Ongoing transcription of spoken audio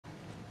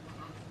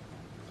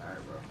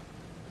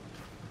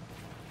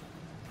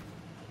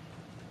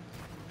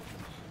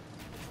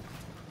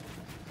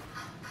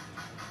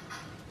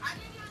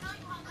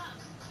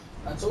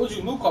told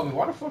you Luke called me.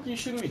 Why the fuck are you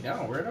shooting me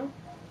down, weirdo?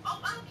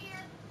 Oh, I'm here.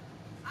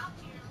 I'm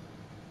here.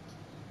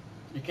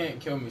 You can't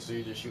kill me, so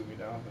you just shoot me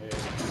down. Yeah, it's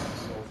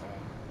so fun.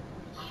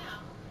 Yeah.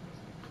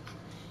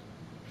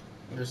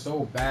 You're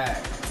so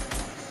bad.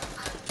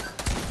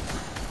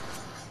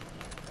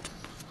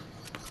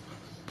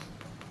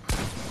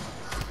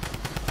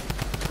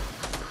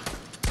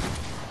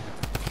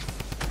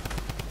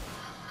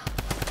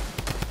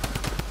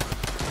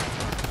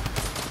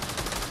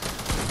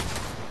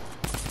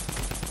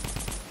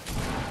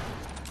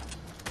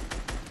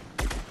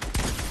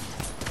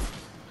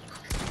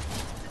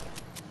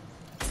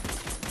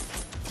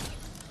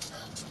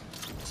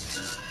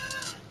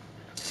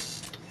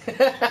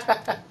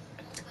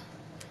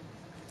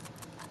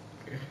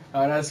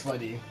 Oh, that's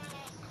funny.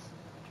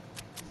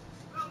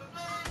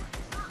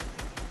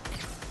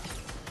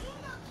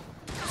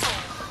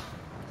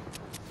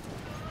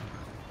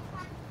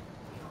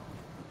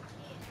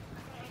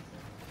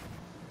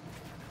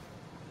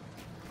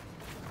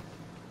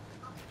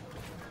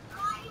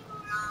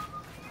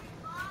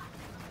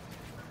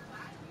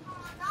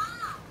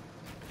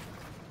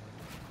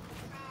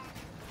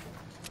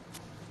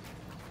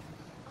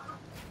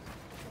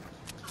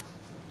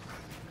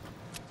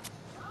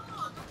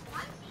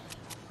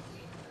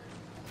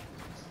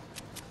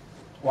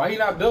 Why he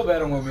not built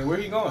better with me? Where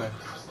he going?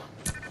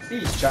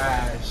 He's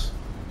trash.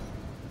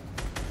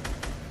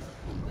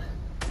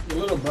 Your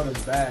little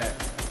brother's bad.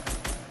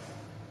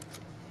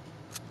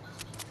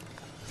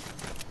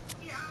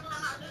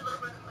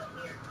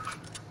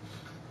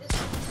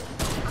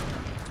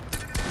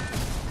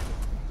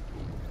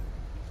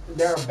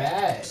 They're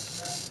bad.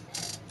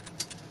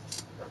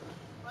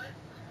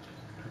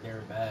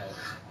 They're bad.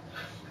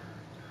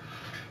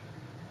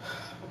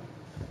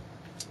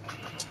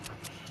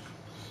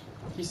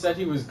 He said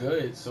he was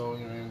good, so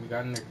you know, we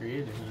got him to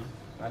create it.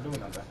 He's not doing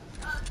nothing.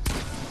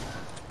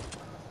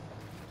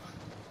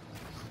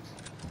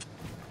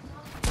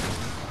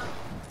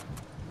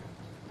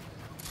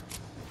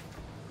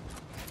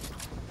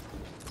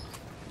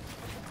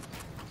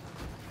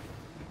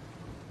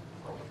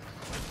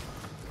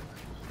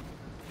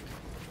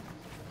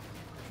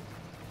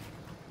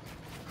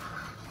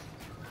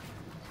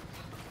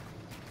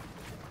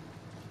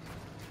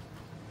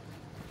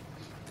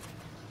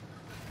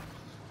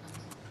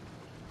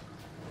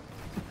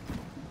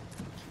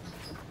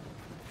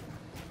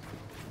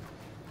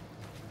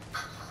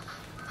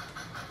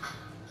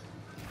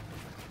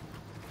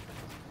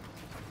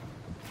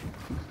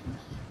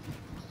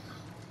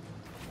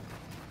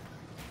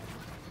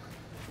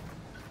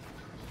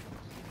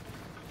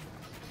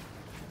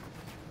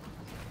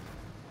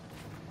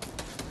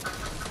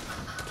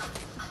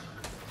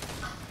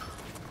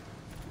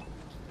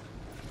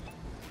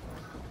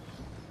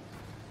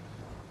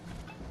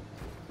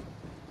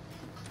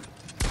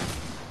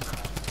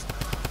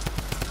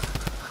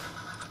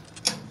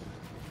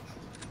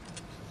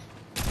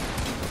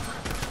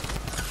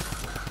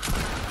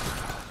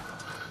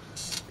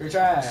 You're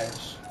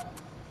trash.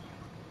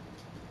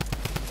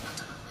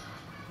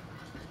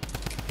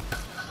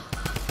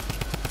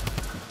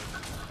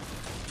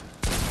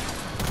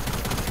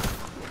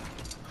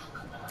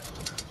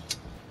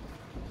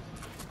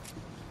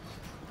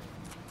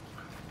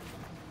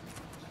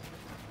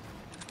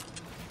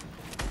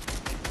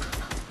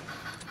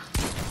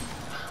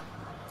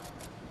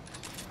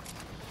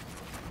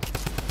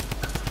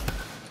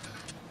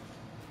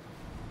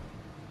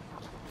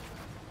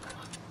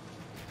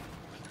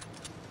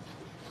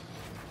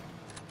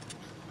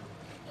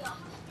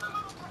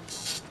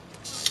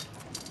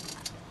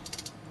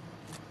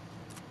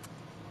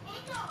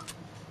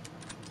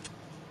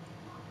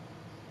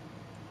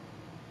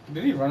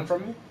 Did he run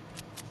from me?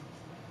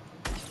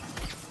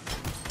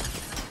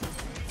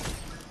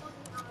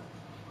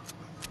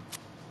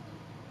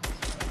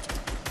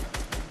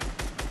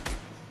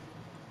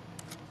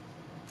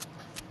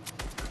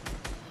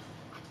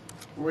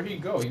 Where'd he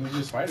go? He was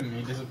just fighting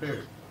me. He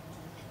disappeared.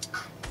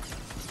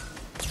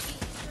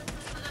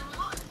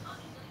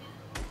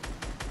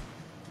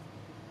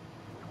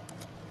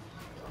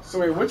 So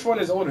wait, which one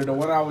is older? The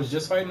one I was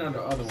just fighting or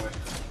the other one?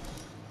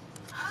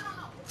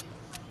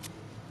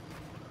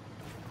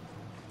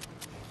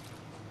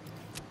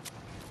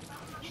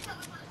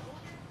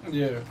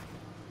 Yeah.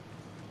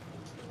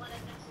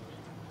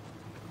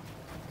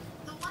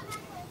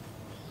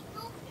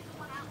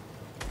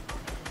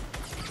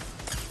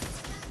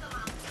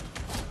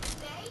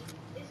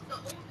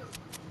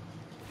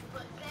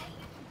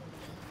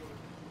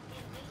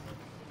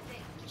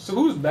 So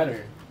who's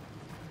better?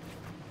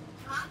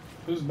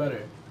 Who's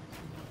better?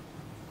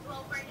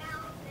 Well, right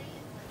now,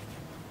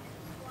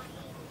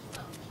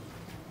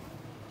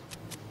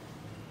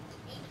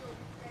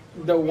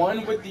 The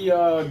one with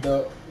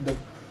the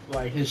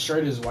like his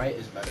shirt is white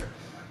is better.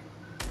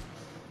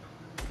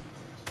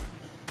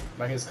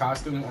 Like his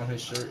costume on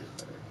his shirt is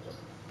better.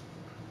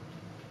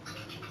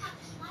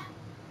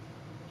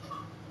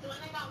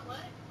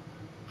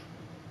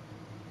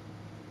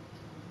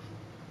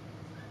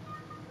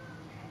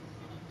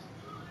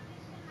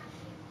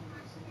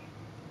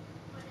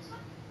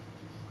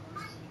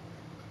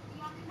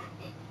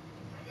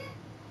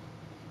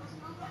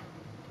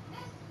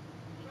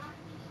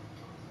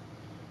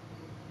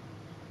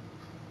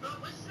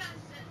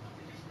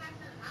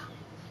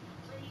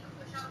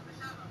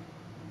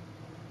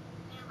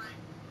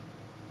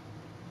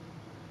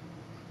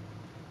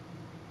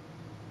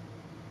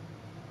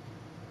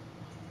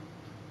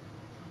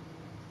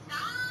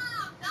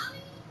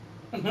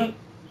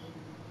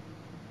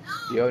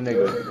 Yo,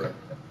 nigga.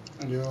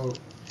 Yo,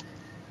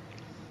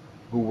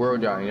 Who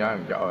world y'all? Y'all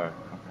ain't y'all. Okay.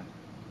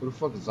 Who the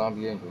fuck is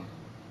Zombie Angel?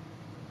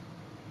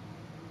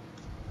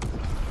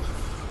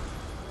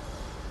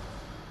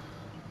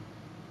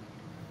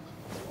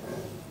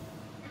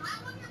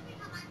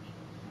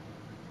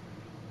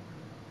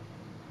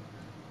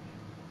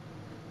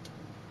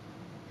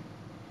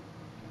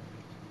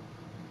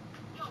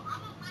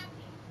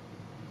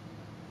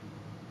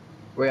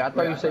 Wait, I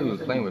thought you said you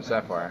was playing with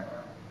Sapphire.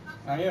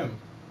 I am.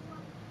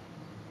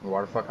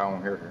 Why the fuck I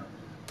don't hear her?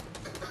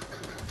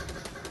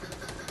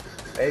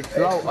 Hey,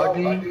 slow,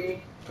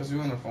 Ugly. Cause we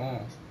on the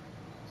phone.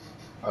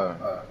 Uh,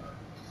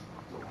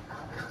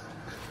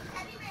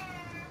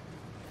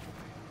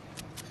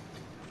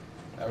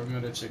 I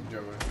remember the chick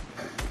Joey.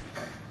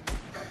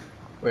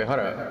 wait, hold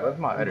up. Where's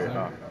my editor?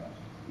 Oh.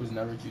 Was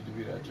never cute to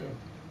be that Joe.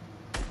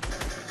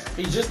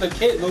 He's just a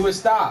kid, Louis.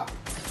 Stop.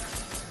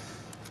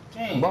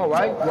 Dang. Bro,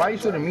 why you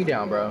shooting me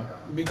down, bro?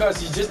 Because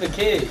he's just a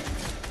kid.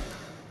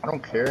 I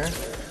don't care.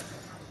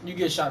 You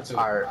get shot too.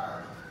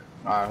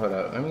 Alright, hold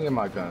up. Let me get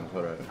my guns.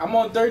 Hold up. I'm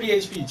on 30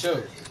 HP.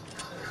 Chill.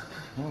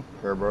 I don't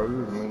care, bro. You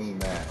was making me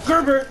mad.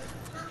 Gerber.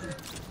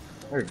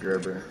 Hey,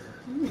 Gerber.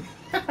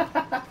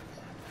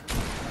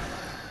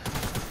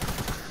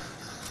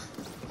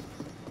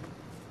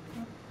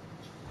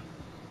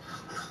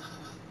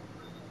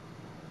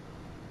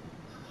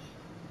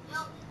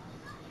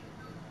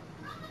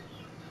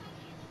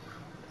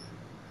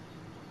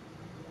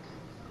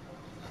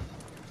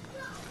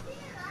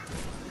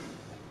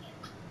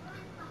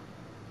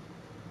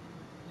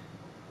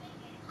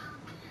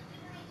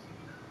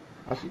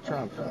 How's she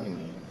trying to play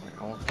me?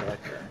 Like, I don't catch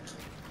her.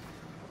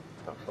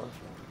 The fuck?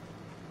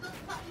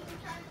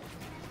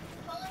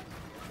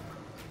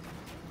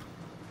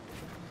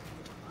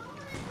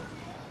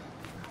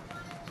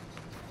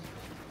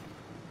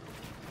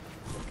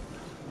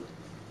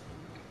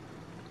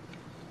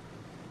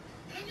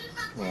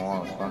 Come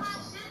on, son.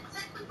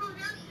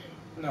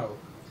 No.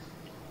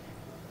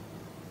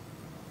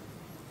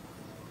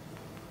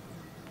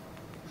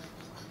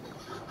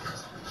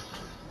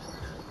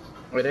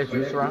 Wait, that's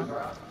you, Sarah?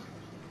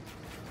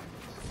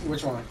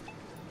 Which one?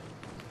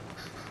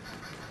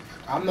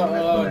 I'm the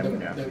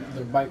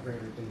the bike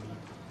rider thingy.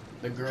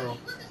 The girl.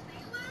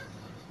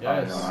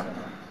 Yes.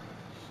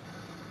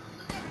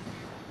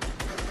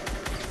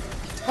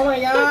 Oh my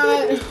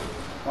god!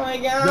 Oh my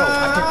god! No,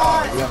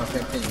 I think we on the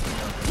same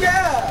thing.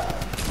 Yeah!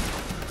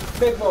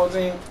 Big ball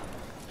team.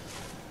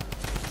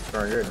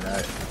 Bro, you're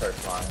nuts. Start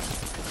flying.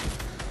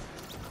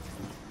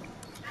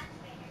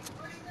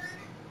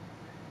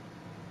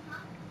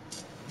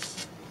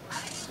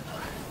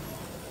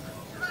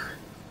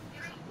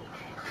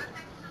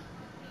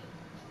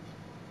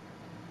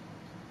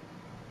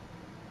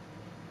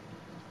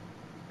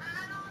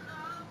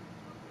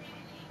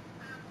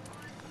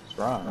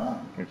 Strong.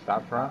 Can you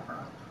stop strong?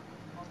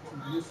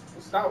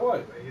 Stop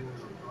what?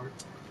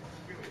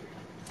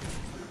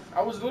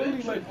 I was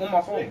literally like on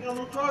my phone. Ain't got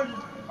no charges.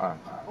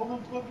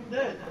 I'm fucking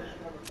dead.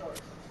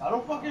 I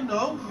don't fucking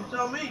know. You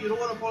tell me. You don't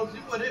want to fall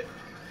asleep with it.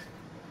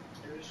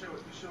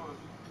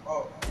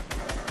 Oh.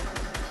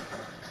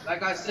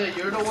 Like I said,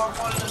 you're the one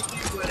falling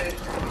asleep with it.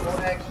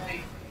 Don't ask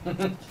me.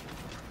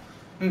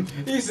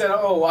 He said,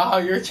 "Oh wow,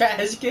 you're a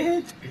trash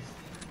kid."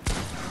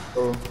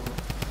 Oh.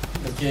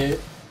 The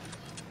kid.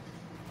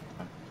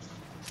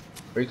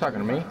 Are you talking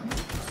to me?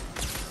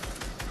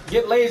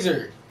 Get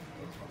laser.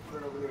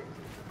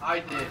 I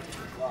did.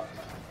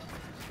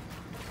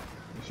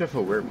 It's just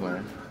a weird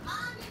plan.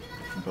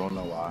 Don't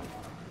know why.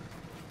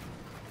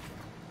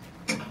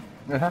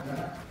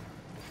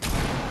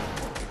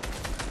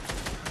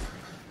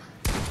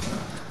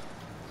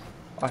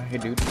 Oh, hey,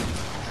 dude.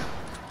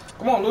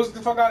 Come on, lose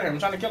the fuck out of here. I'm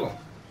trying to kill him.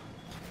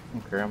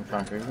 Okay, I'm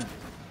trying to kill you.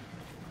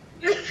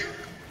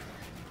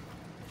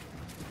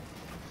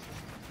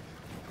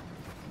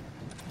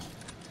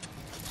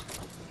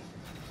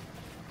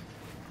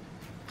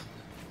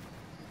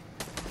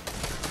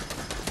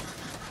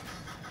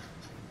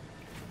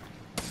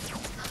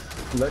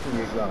 Lucky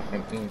you got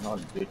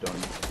 1500 bitch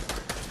on you.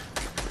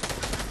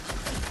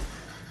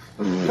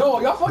 Yo,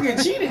 y'all fucking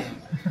cheating.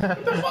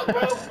 What the fuck,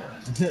 bro?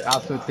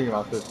 I'll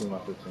 15.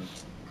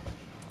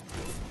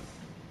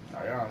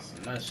 Oh, y'all on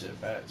some nut shit,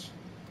 batch.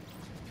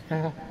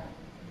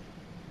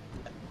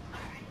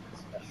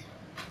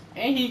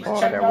 And he Oh,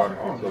 checked that out. water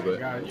Oh tastes so my good.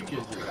 god, you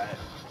kids do that.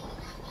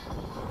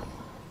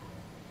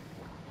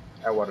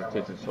 That water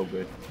tastes so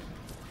good.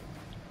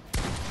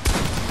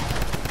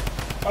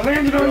 I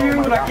landed on you,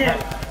 my but I God.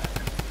 can't.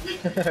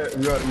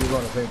 You're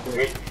on the same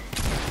thing.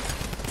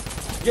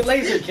 Get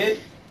laser, kid.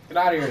 Get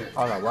out of here.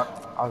 I was like, what?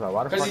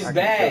 Why the fuck? Because he's I can't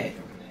bad. kill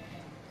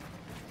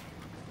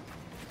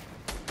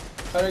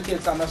Tell your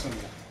kid stop messing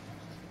with me.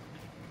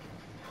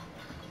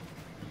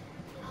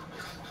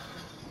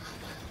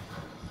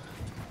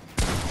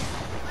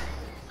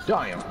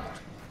 Damn.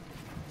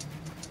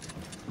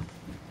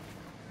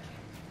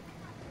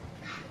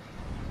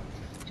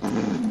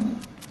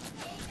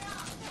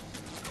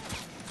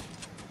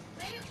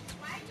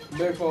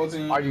 Big full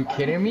team. Are you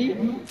kidding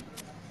me?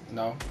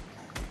 No.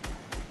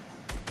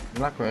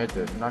 I'm not gonna hit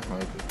this. I'm not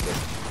gonna hit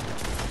this.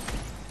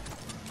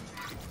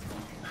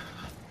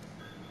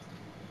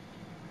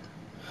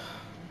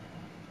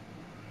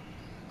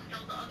 No,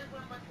 the other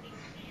one wasn't even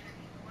paying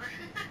anymore.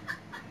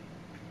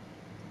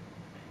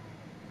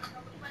 No,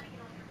 but he might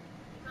get on him.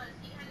 Because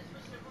he had to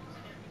switch the rules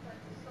again because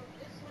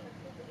this one is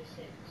stupid as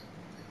shit.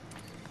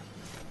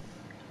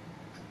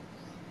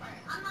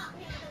 Alright, I'm not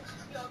paying attention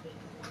to y'all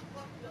games anymore.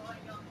 Fuck y'all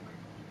and y'all work.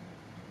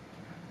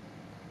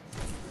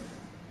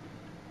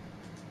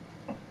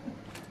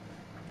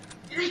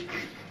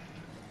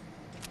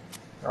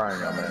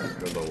 Alright, I'm gonna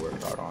do a little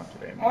workout on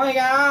today. Oh my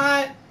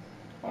god!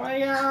 Oh my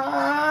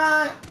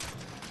god!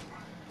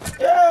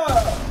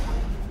 Yeah!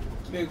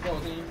 Big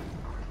fucking.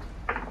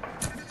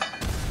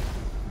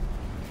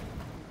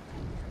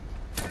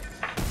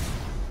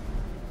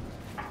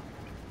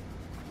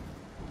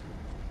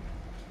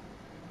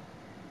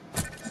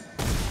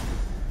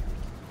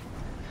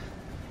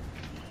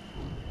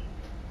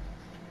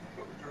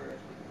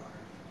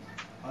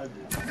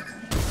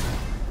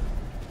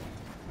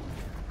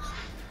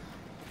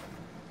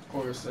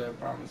 Corey said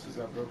promises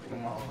got broken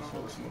in my house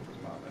full of smokers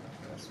and all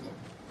that. That's smoke.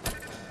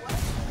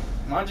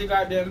 Mind your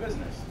goddamn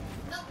business.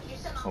 No, you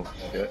said I'm Oh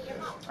fucking shit. in your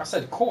mouth. I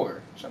said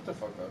core. Shut the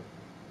fuck up.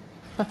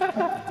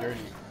 Dirty.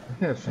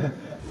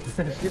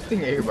 Good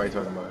thing everybody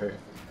talking about her.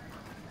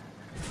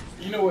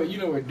 You know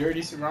what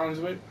dirty rhymes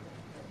with?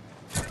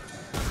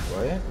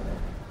 What?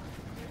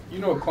 You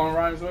know what corn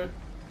rhymes with?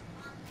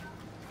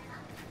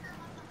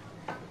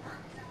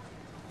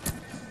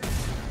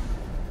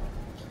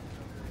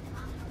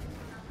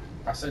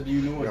 I said, do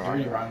you know what Yeah,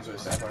 dirty I- rhymes with,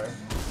 Sapphire?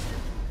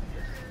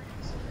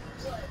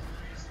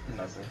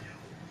 Nothing.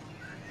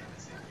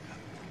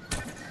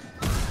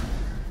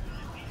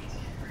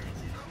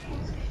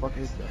 What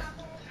is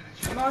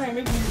that? No, I ain't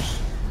making you.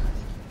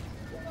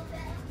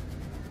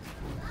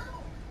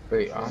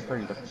 Wait, I thought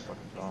you left the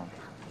fucking song.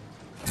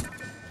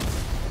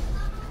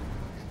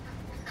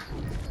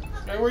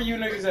 Hey, where you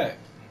niggas at?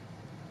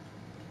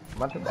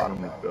 I'm at the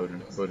bottom of the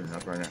building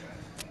up right now.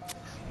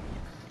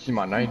 See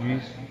my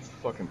 90s?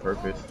 Fucking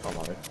perfect. I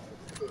love it.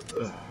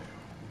 Ugh.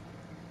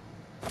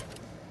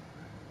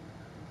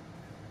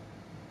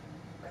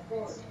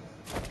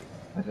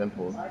 That's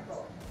simple.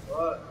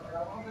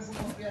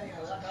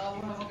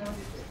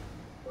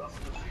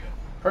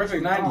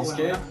 Perfect 90s,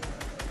 kid.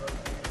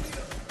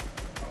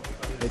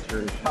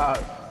 Picture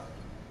shot.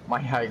 My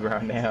high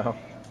ground now.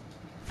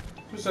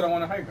 Who said I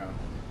want a high ground?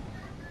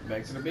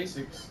 Back to the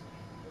basics.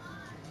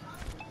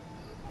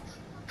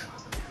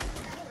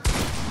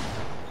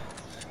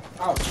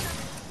 Ouch.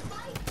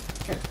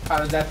 How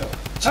does that feel?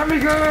 Tell me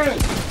good!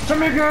 Tell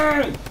me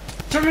good!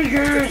 Tell me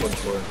good! Look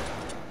for it.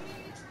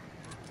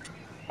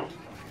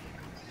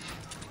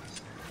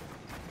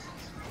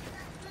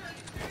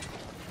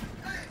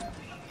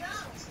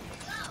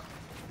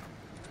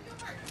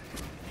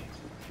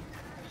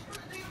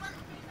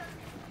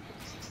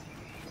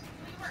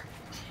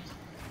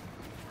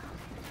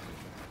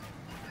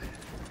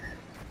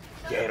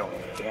 Get him,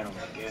 get him,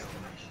 get him.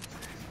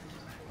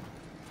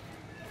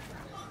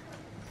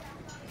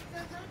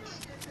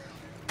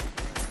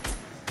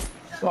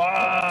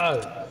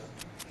 Ah!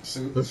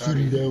 Let's shoot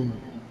him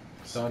down.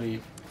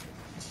 Saudi.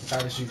 Try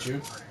to shoot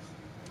you.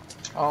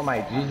 Oh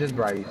my Jesus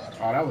Christ.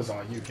 Oh, that was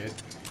on you, kid.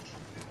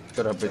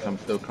 Shut up, bitch, I'm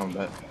still coming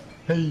back.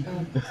 Hey!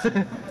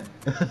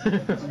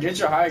 Get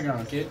your high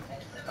ground, kid.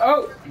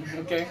 Oh!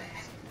 Okay.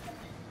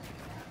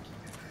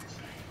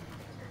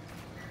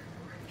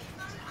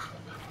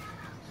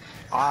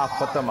 Ah,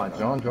 put them on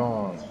John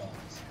John.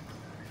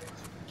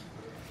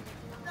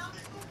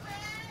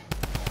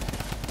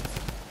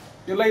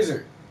 Your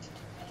laser.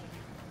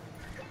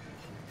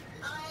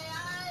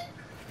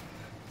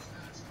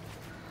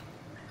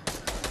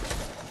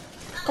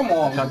 Come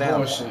on, Shut man. down.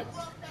 Bullshit.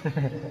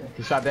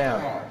 He shot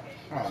down.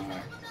 Oh,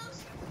 man.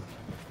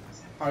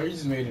 Oh, you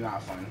just made it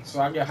not fun.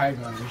 So I get high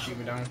ground, you shoot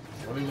me down.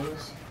 Really,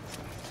 Lewis?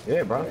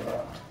 Yeah, bro.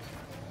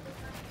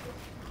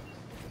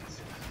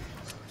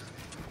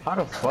 How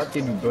the fuck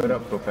did you build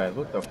up so fast?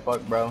 What the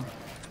fuck, bro?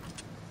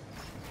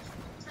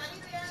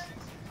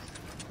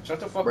 Shut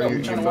the fuck Bro, up. you're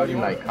You trying to walk building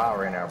you like Kyle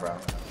right now, bro.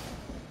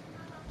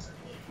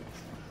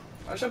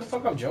 Oh, shut the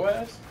fuck up, Joe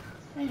ass.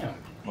 Damn.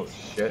 Oh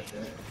shit.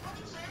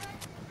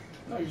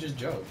 No, you just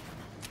Joe.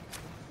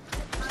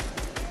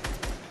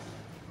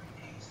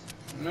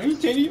 No, you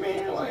titty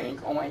man. Like,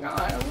 oh my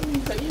god,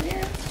 you titty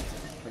man.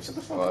 Like, shut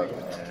the fuck Fuck,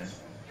 up. man.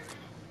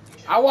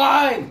 I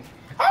won!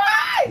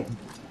 I won!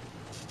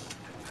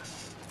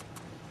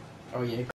 Oh yeah.